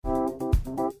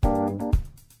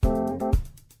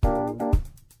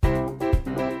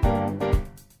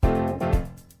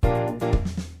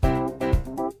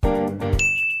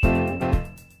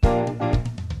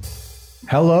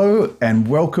Hello and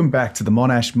welcome back to the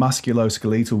Monash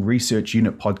Musculoskeletal Research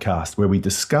Unit podcast, where we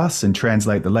discuss and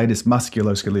translate the latest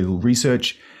musculoskeletal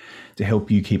research to help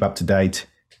you keep up to date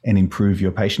and improve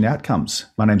your patient outcomes.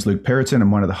 My name's Luke Perrotin. I'm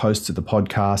one of the hosts of the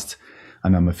podcast,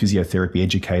 and I'm a physiotherapy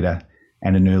educator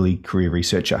and an early career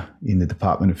researcher in the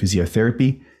Department of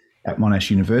Physiotherapy at Monash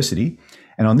University.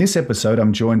 And on this episode,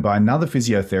 I'm joined by another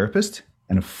physiotherapist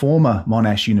and a former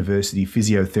Monash University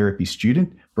physiotherapy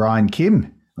student, Brian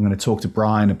Kim. I'm going to talk to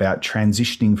Brian about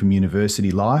transitioning from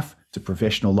university life to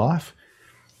professional life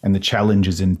and the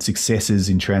challenges and successes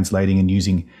in translating and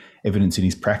using evidence in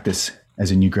his practice as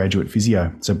a new graduate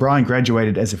physio. So Brian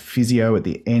graduated as a physio at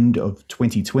the end of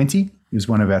 2020. He was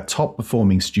one of our top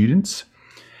performing students.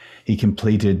 He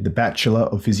completed the Bachelor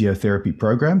of Physiotherapy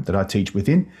program that I teach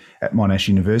within at Monash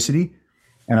University.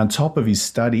 And on top of his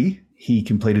study, he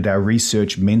completed our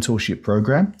research mentorship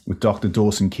program with Dr.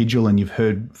 Dawson Kidgell, and you've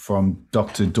heard from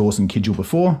Dr. Dawson Kidgell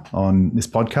before on this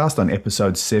podcast on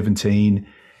episodes 17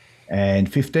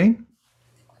 and 15.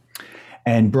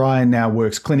 And Brian now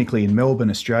works clinically in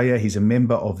Melbourne, Australia. He's a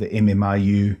member of the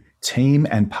MMRU team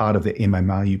and part of the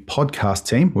MMRU podcast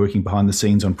team, working behind the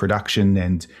scenes on production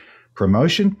and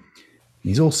promotion.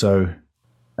 He's also,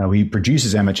 he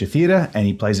produces amateur theatre and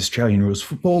he plays Australian rules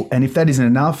football. And if that isn't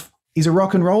enough, he's a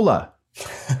rock and roller.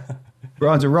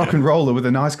 Brian's a rock and roller with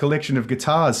a nice collection of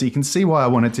guitars. So you can see why I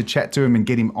wanted to chat to him and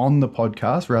get him on the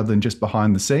podcast rather than just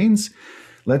behind the scenes.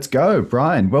 Let's go.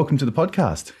 Brian, welcome to the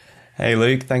podcast. Hey,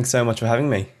 Luke. Thanks so much for having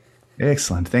me.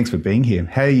 Excellent. Thanks for being here.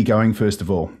 How are you going, first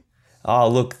of all? Oh,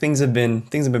 look, things have been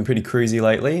pretty cruisy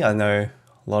lately. I know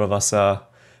a lot of us are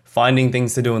finding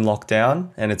things to do in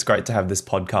lockdown, and it's great to have this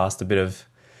podcast, a bit of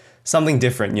something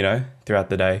different, throughout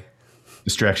the day.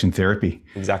 Distraction therapy.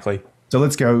 Exactly. So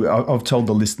let's go. I've told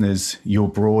the listeners your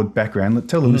broad background.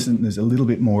 Tell the listeners a little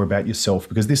bit more about yourself,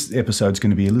 because this episode is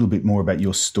going to be a little bit more about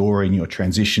your story and your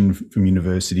transition from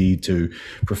university to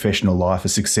professional life, a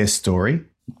success story,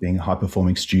 being a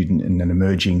high-performing student and an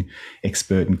emerging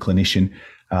expert and clinician.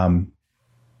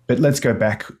 But let's go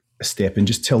back a step and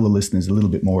just tell the listeners a little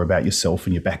bit more about yourself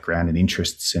and your background and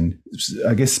interests, and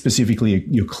I guess specifically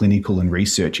your clinical and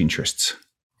research interests.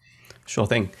 Sure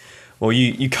thing. Well,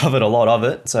 you covered a lot of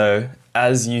it. So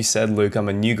as you said, Luke, I'm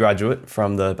a new graduate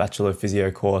from the Bachelor of Physio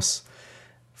course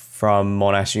from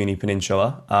Monash Uni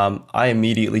Peninsula. I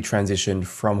immediately transitioned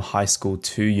from high school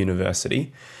to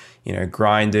university,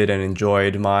 grinded and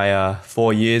enjoyed my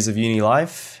 4 years of uni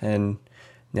life. And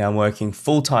now I'm working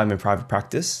full-time in private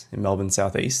practice in Melbourne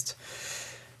Southeast.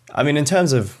 I mean, in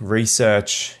terms of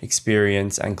research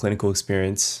experience and clinical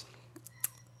experience,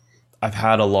 I've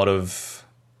had a lot of,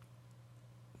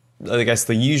 I guess,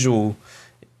 the usual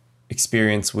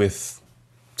experience with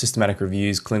systematic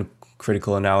reviews,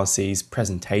 critical analyses,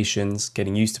 presentations,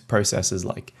 getting used to processes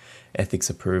like ethics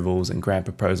approvals and grant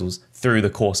proposals through the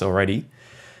course already.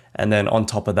 And then on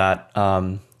top of that,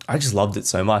 I just loved it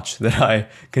so much that I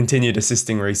continued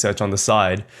assisting research on the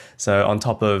side. So on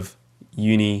top of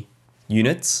uni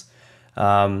units,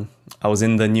 I was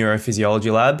in the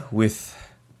neurophysiology lab with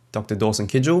Dr. Dawson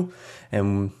Kidgell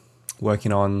and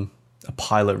working on a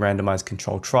pilot randomized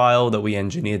controlled trial that we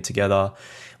engineered together,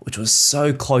 which was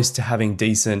so close to having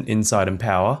decent insight and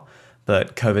power,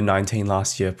 but COVID-19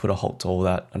 last year put a halt to all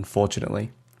that,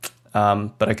 unfortunately.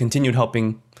 But I continued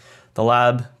helping the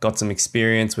lab, got some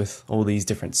experience with all these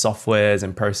different softwares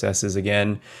and processes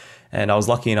again, and I was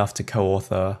lucky enough to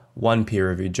co-author one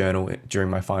peer-reviewed journal during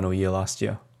my final year last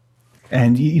year.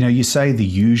 And, you say the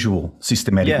usual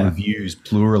systematic reviews,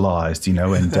 pluralized,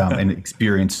 and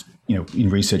experience, in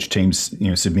research teams,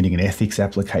 submitting an ethics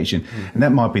application. And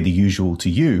that might be the usual to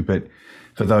you, but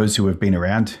for those who have been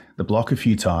around the block a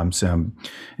few times,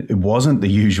 it wasn't the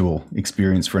usual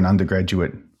experience for an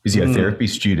undergraduate physiotherapy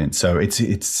student. So it's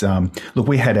look,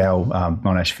 we had our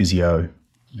Monash Physio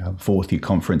fourth year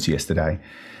conference yesterday,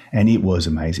 and it was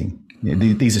amazing.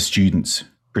 These are students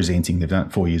presenting. They've done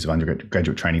 4 years of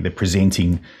undergraduate training. They're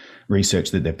presenting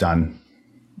research that they've done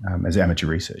as amateur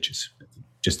researchers.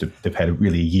 They've had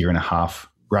really a year and a half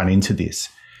run into this.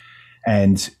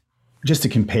 And just to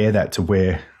compare that to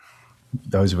where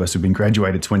those of us who've been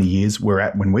graduated 20 years were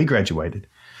at when we graduated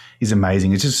is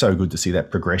amazing. It's just so good to see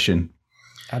that progression.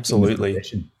 Absolutely.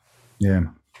 Yeah.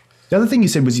 The other thing you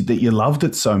said was that you loved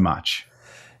it so much.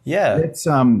 Yeah. Let's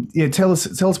tell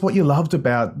us what you loved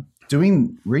about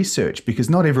doing research, because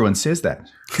not everyone says that.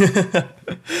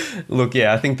 Look,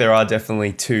 I think there are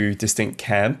definitely two distinct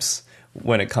camps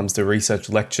when it comes to research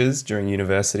lectures during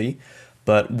university.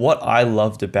 But what I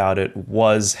loved about it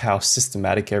was how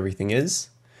systematic everything is.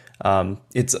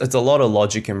 It's a lot of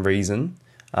logic and reason.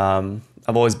 I've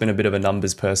always been a bit of a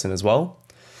numbers person as well.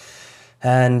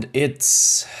 And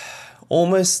it's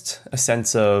almost a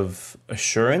sense of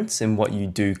assurance in what you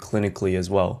do clinically as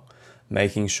well,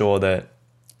 making sure that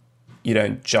you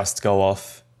don't just go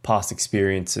off past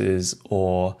experiences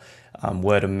or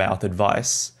word of mouth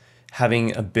advice.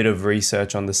 Having a bit of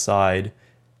research on the side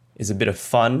is a bit of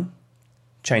fun,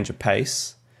 change of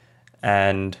pace,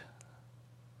 and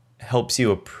helps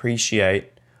you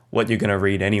appreciate what you're going to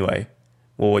read anyway,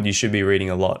 or what you should be reading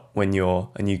a lot when you're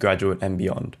a new graduate and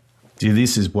beyond. See,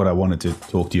 this is what I wanted to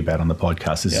talk to you about on the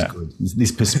podcast. This is good.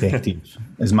 This perspective,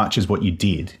 as much as what you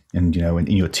did, and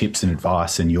in your tips and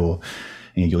advice and your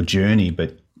journey,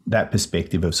 but that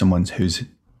perspective of someone who's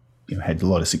had a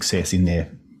lot of success in their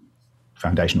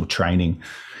foundational training.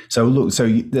 So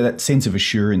that sense of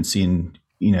assurance in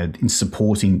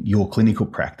supporting your clinical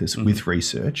practice with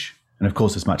research, and of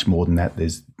course, it's much more than that.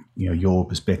 There's your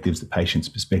perspectives, the patient's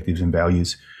perspectives and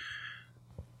values.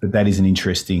 But that is an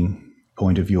interesting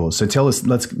point of yours. So tell us,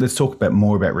 let's talk about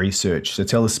more about research. So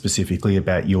tell us specifically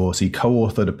about you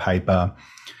co-authored a paper,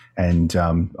 and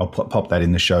I'll pop that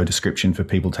in the show description for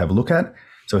people to have a look at.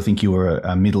 So I think you were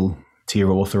a middle tier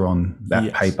author on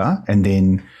that paper, and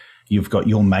then you've got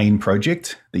your main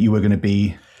project that you were going to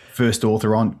be first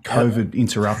author on. COVID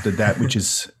interrupted that, which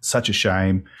is such a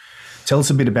shame. Tell us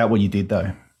a bit about what you did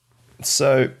though.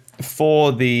 So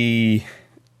for the,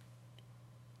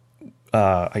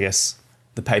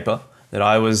 the paper that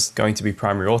I was going to be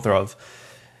primary author of,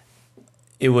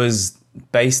 it was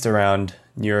based around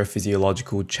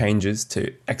neurophysiological changes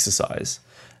to exercise.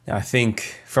 Now, I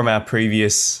think from our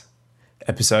previous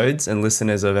episodes, and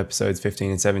listeners of episodes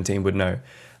 15 and 17 would know,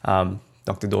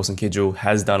 Dr. Dawson Kidgell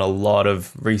has done a lot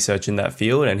of research in that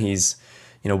field, and he's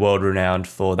world renowned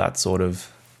for that sort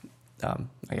of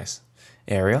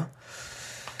area.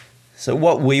 So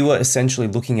what we were essentially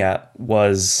looking at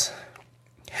was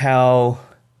how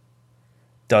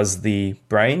does the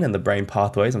brain and the brain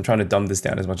pathways, I'm trying to dumb this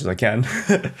down as much as I can,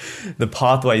 the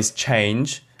pathways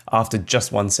change after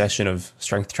just one session of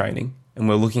strength training. And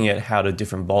we're looking at how do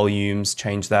different volumes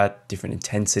change that, different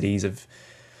intensities of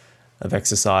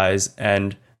exercise.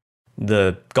 And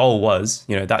the goal was,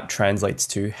 that translates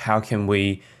to how can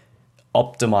we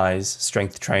optimize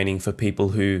strength training for people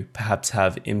who perhaps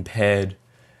have impaired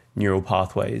neural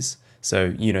pathways.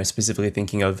 So, specifically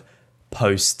thinking of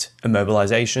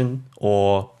post-immobilization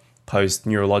or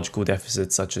post-neurological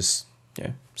deficits such as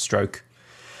stroke.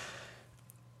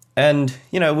 And,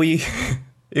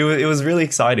 it was really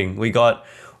exciting. We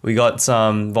got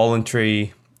some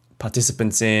voluntary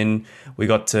participants in. We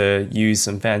got to use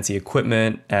some fancy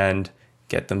equipment and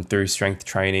get them through strength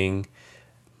training,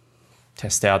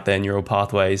 test out their neural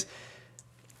pathways.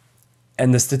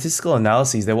 And the statistical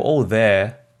analyses, they were all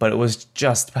there, but it was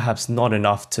just perhaps not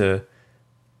enough to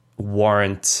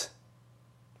warrant,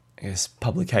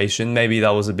 publication. Maybe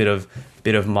that was a bit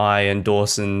of my and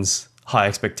Dawson's high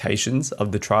expectations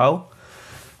of the trial,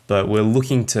 but we're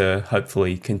looking to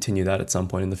hopefully continue that at some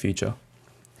point in the future.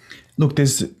 Look,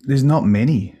 there's not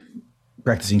many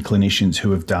practicing clinicians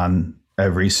who have done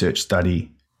a research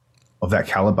study of that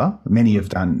caliber. Many have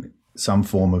done some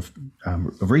form of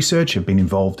research, have been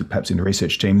involved perhaps in a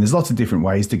research team. There's lots of different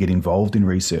ways to get involved in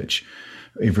research,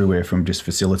 everywhere from just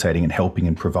facilitating and helping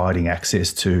and providing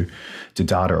access to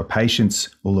data or patients,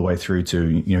 all the way through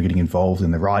to getting involved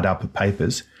in the write-up of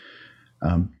papers.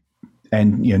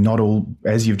 And not all,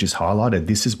 as you've just highlighted,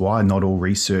 this is why not all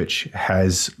research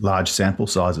has large sample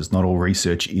sizes. Not all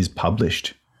research is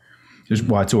published. This is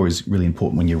why it's always really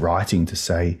important when you're writing to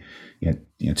say,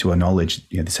 to our knowledge,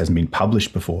 this hasn't been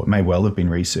published before. It may well have been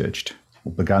researched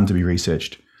or begun to be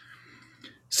researched.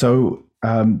 So,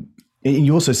 and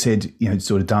you also said,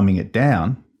 sort of dumbing it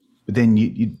down, but then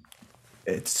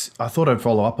I thought I'd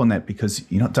follow up on that, because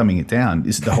you're not dumbing it down.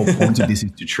 This is the whole point of this,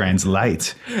 is to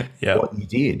translate what you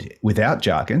did without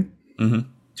jargon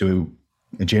to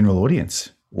a general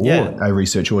audience or a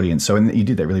research audience. So, and you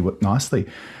did that really nicely.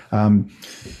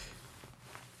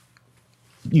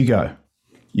 You go.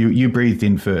 You breathed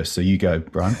in first, so you go,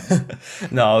 Brian.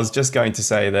 No, I was just going to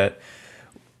say that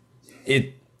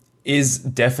it is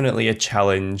definitely a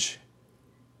challenge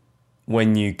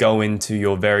when you go into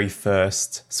your very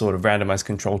first sort of randomized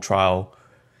control trial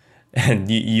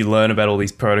and you learn about all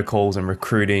these protocols and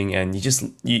recruiting, and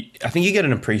I think you get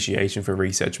an appreciation for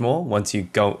research more once you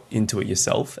go into it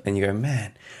yourself and you go,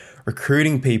 man,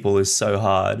 recruiting people is so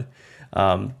hard.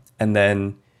 And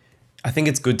then I think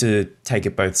it's good to take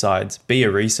it both sides. Be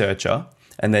a researcher,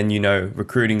 and then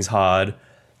recruiting's hard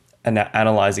and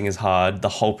analyzing is hard. The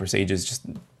whole procedure is just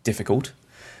difficult.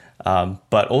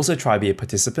 But also try to be a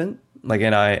participant.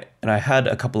 And I had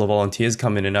a couple of volunteers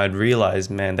come in, and I'd realized,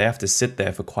 man, they have to sit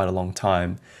there for quite a long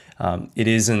time. It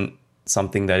isn't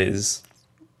something that is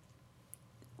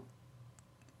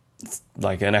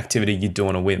like an activity you do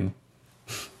on a whim.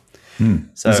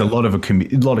 So there's a lot of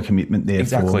commitment there.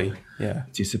 Exactly. For Yeah.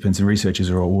 participants, and researchers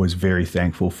are always very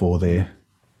thankful for their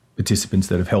participants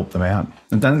that have helped them out.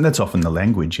 And that's often the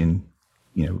language that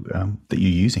you're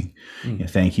using.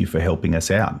 Thank you for helping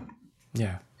us out.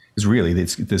 Yeah. Because really,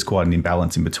 there's quite an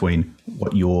imbalance in between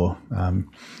what you're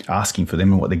asking for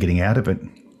them and what they're getting out of it.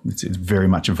 It's very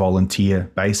much a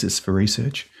volunteer basis for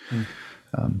research.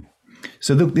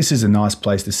 So look, this is a nice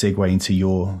place to segue into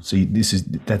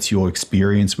that's your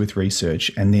experience with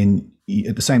research, and then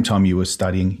at the same time you were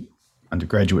studying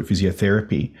undergraduate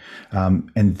physiotherapy,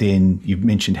 and then you've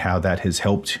mentioned how that has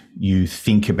helped you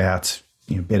think about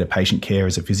better patient care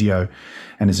as a physio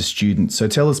and as a student. So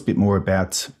tell us a bit more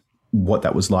about what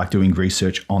that was like doing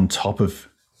research on top of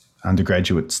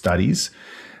undergraduate studies,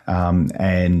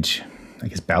 and I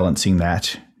guess balancing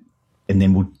that, and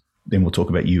then we'll talk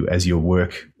about you as your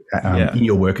work. In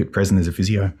your work at present as a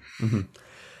physio.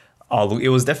 Oh, look, it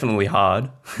was definitely hard.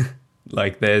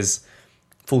 Like there's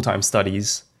full-time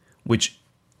studies, which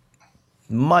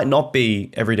might not be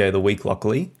every day of the week,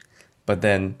 luckily, but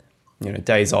then,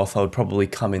 days off, I would probably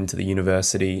come into the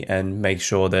university and make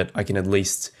sure that I can at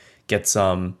least get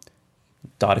some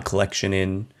data collection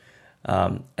in.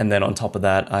 And then on top of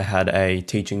that, I had a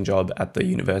teaching job at the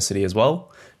university as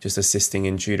well, just assisting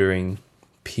in tutoring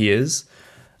peers.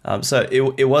 So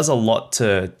it was a lot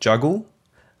to juggle,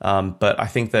 but I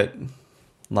think that,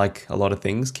 like a lot of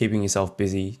things, keeping yourself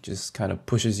busy just kind of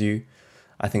pushes you.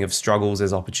 I think of struggles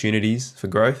as opportunities for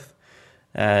growth,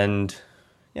 and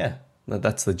yeah,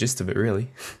 that's the gist of it,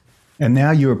 really. And now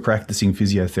you're a practicing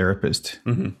physiotherapist,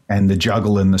 and the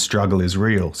juggle and the struggle is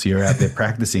real. So you're out there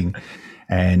practicing,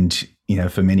 and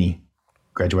for many,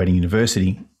 graduating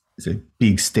university is a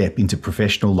big step into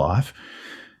professional life.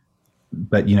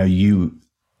 But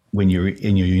when you're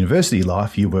in your university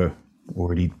life, you were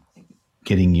already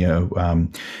getting your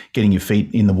feet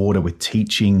in the water with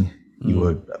teaching. You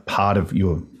were a part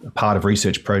of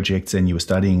research projects, and you were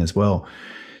studying as well.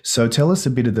 So tell us a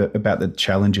bit about the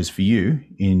challenges for you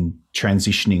in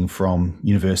transitioning from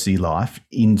university life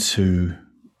into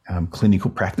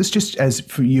clinical practice, just as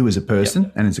for you as a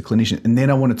person and as a clinician. And then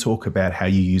I want to talk about how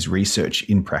you use research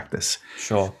in practice.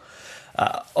 Sure.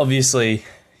 Obviously,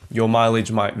 your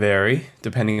mileage might vary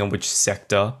depending on which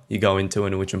sector you go into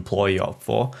and which employer you opt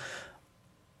for.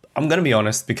 I'm going to be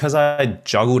honest, because I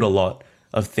juggled a lot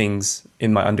of things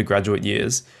in my undergraduate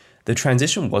years, the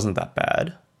transition wasn't that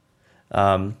bad.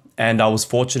 And I was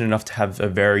fortunate enough to have a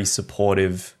very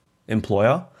supportive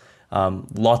employer,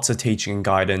 lots of teaching and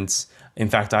guidance. In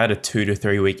fact, I had a 2 to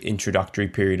 3 week introductory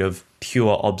period of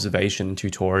pure observation and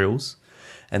tutorials.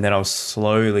 And then I was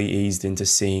slowly eased into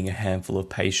seeing a handful of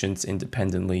patients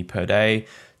independently per day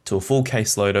to a full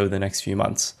caseload over the next few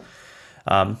months.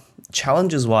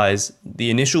 Challenges-wise, the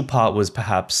initial part was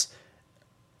perhaps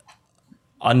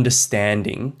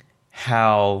understanding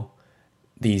how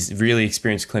these really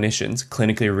experienced clinicians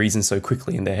clinically reason so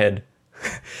quickly in their head.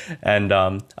 And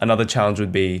another challenge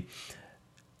would be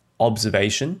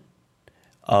observation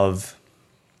of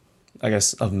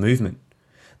movement.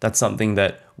 That's something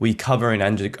that we cover in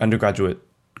undergraduate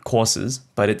courses,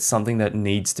 but it's something that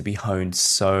needs to be honed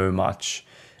so much.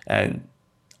 And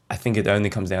I think it only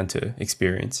comes down to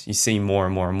experience. You see more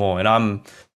and more and more. And I'm,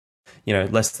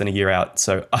 less than a year out,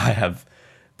 so I have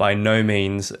by no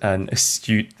means an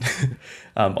astute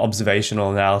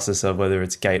observational analysis of whether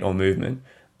it's gait or movement,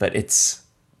 but it's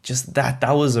just that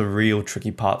was a real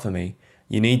tricky part for me.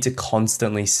 You need to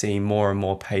constantly see more and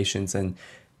more patients and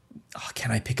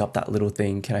can I pick up that little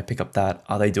thing? Can I pick up that?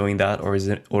 Are they doing that? Or is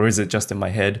it just in my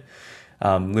head?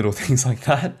 Little things like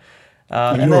that.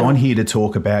 You're on here to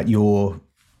talk about your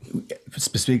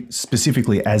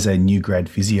specifically as a new grad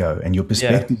physio, and your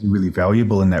perspective is really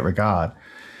valuable in that regard.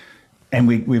 And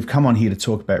we've come on here to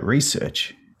talk about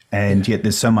research, and yet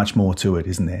there's so much more to it,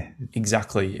 isn't there?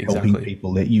 Exactly. Helping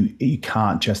people that you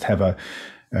can't just have a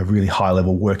really high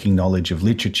level working knowledge of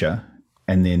literature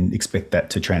and then expect that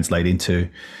to translate into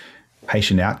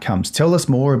patient outcomes. Tell us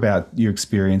more about your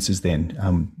experiences then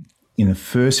in the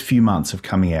first few months of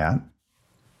coming out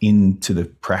into the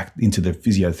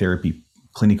physiotherapy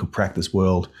clinical practice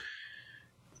world.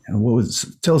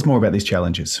 Tell us more about these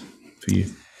challenges for you.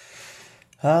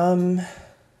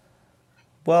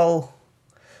 Well,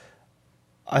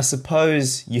 I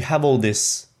suppose you have all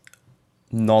this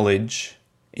knowledge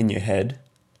in your head.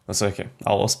 That's okay.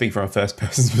 I'll speak from a first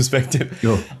person's perspective.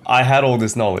 Sure. I had all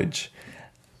this knowledge,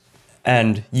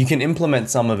 and you can implement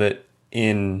some of it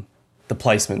in the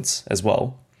placements as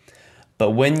well.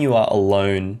 But when you are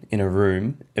alone in a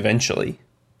room, eventually,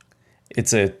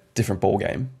 it's a different ball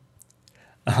game.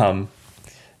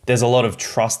 There's a lot of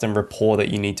trust and rapport that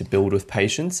you need to build with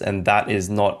patients, and that's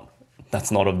not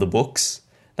of the books.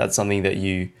 That's something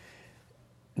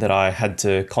that I had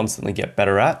to constantly get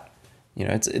better at.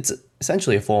 It's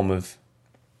essentially a form of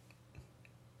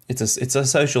it's a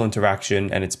social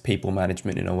interaction, and it's people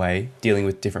management in a way, dealing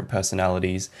with different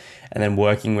personalities, and then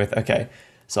working with, okay,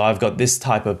 so I've got this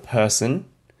type of person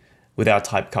without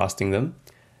typecasting them.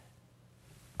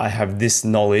 I have this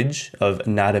knowledge of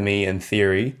anatomy and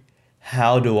theory.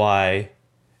 How do I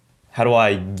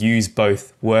use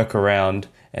both, work around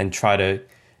and try to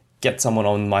get someone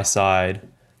on my side,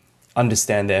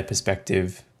 understand their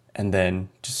perspective, and then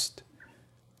just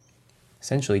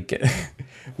essentially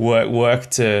work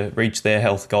to reach their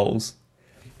health goals.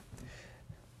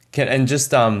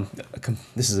 This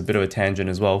is a bit of a tangent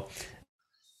as well.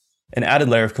 An added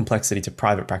layer of complexity to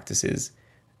private practices.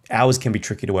 Hours can be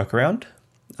tricky to work around.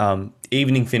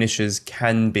 Evening finishes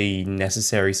can be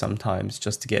necessary sometimes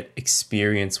just to get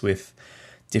experience with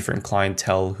different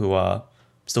clientele who are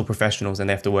still professionals and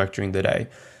they have to work during the day.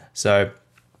 So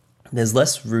there's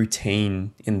less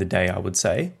routine in the day, I would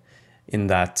say, in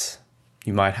that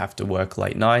you might have to work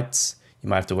late nights, you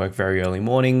might have to work very early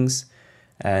mornings,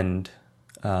 and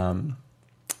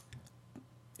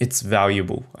it's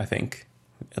valuable, I think,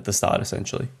 at the start,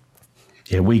 essentially.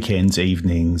 Yeah, weekends,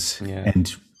 evenings,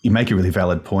 and you make a really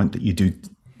valid point that you do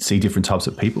see different types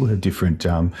of people who have different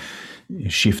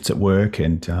shifts at work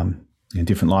and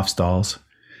different lifestyles,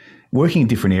 working in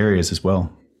different areas as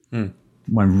well.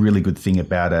 One really good thing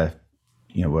about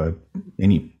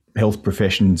any health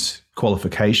profession's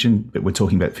qualification, but we're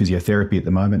talking about physiotherapy at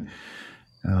the moment,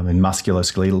 and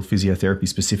musculoskeletal physiotherapy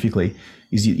specifically,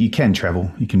 is you can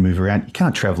travel, you can move around. You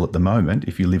can't travel at the moment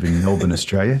if you live in Melbourne,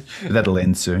 Australia. But that'll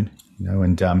end soon,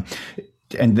 and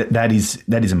that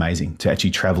is amazing to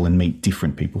actually travel and meet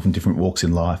different people from different walks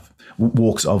of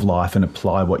life, and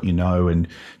apply what you know and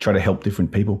try to help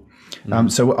different people.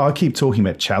 So I keep talking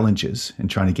about challenges and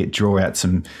trying to draw out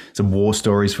some war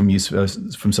stories from you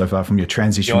from so far from your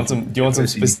transition. Do you want some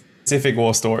specific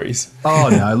war stories? Oh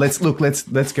no, let's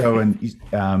go and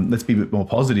let's be a bit more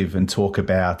positive and talk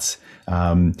about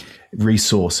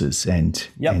resources and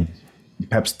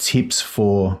perhaps tips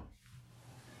for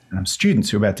students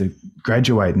who are about to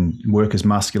graduate and work as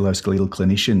musculoskeletal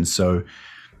clinicians. So,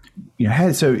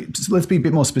 so let's be a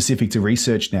bit more specific to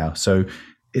research now. So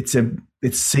it's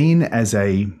seen as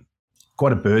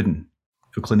quite a burden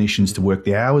for clinicians to work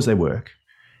the hours they work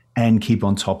and keep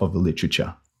on top of the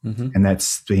literature. Mm-hmm. And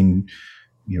that's been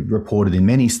reported in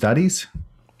many studies,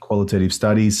 qualitative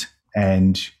studies,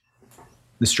 and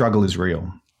the struggle is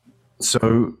real.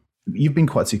 So you've been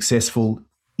quite successful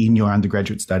in your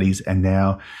undergraduate studies, and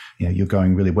now you're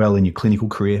going really well in your clinical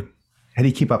career. How do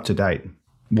you keep up to date?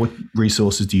 What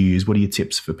resources do you use? What are your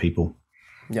tips for people?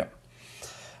 Yeah.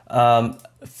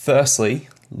 Firstly,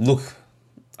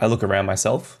 I look around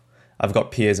myself. I've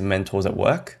got peers and mentors at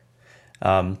work.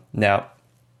 Now,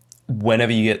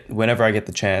 whenever I get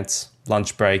the chance,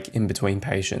 lunch break, in between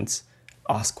patients,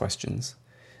 ask questions.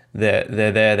 They're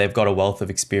there. They've got a wealth of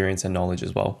experience and knowledge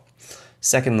as well.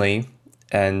 Secondly,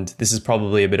 and this is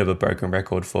probably a bit of a broken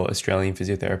record for Australian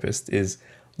physiotherapists, is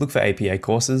look for APA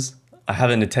courses. I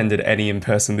haven't attended any in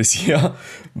person this year,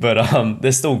 but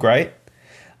they're still great.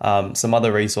 Some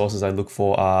other resources I look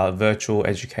for are virtual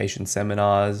education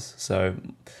seminars. So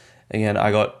again,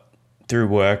 through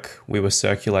work, we were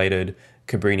circulated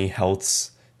Cabrini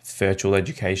Health's virtual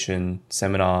education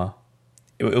seminar.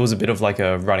 It was a bit of like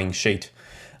a running sheet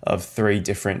of 3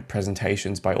 different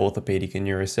presentations by orthopedic and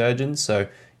neurosurgeons. So,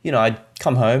 I'd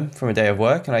come home from a day of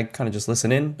work and I kind of just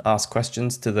listen in, ask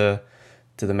questions to the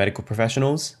medical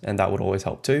professionals, and that would always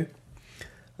help too.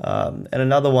 And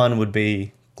another one would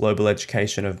be Global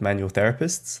Education of Manual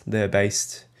Therapists. They're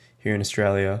based here in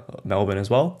Australia, Melbourne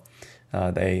as well.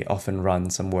 They often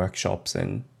run some workshops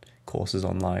and courses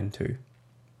online too.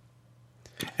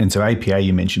 And so APA,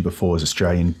 you mentioned before, is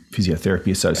Australian Physiotherapy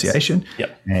Association.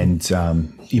 Yes. Yep. And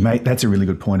that's a really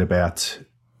good point about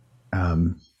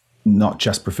not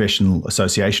just professional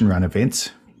association run events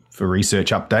for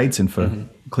research updates and for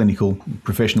clinical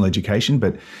professional education,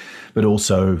 but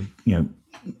also,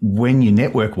 when you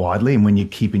network widely and when you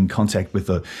keep in contact with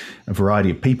a variety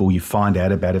of people, you find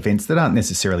out about events that aren't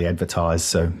necessarily advertised.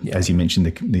 So as you mentioned,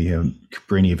 the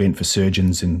Cabrini event for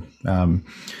surgeons and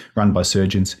run by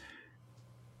surgeons.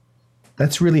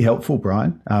 That's really helpful,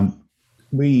 Brian.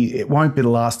 It won't be the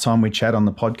last time we chat on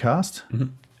the podcast. Mm-hmm.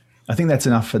 I think that's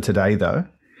enough for today, though.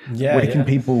 Yeah. Where can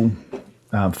people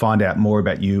find out more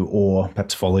about you or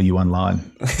perhaps follow you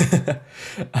online?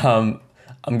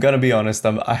 I'm going to be honest,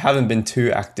 I haven't been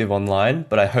too active online,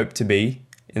 but I hope to be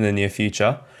in the near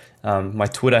future. My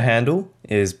Twitter handle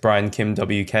is Brian Kim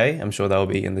WK. I'm sure that will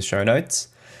be in the show notes.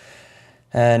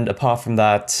 And apart from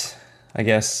that, I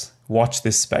guess watch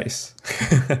this space.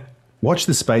 Watch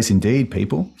the space indeed,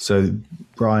 people. So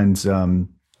Brian's,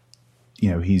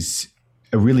 he's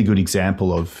a really good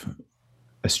example of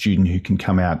a student who can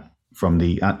come out from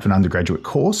an undergraduate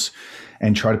course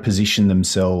and try to position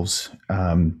themselves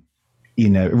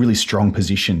in a really strong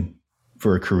position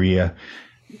for a career,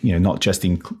 not just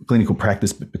in clinical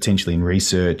practice, but potentially in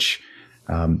research.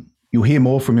 You'll hear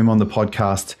more from him on the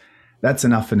podcast. That's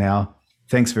enough for now.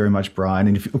 Thanks very much, Brian.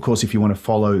 And of course, if you want to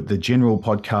follow the general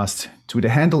podcast Twitter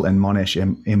handle and Monash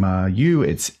MRU,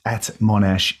 it's at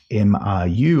Monash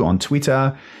MRU on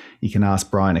Twitter. You can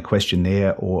ask Brian a question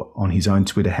there or on his own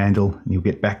Twitter handle, and he'll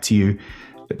get back to you.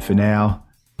 But for now,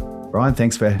 Brian,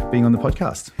 thanks for being on the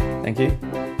podcast. Thank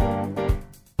you.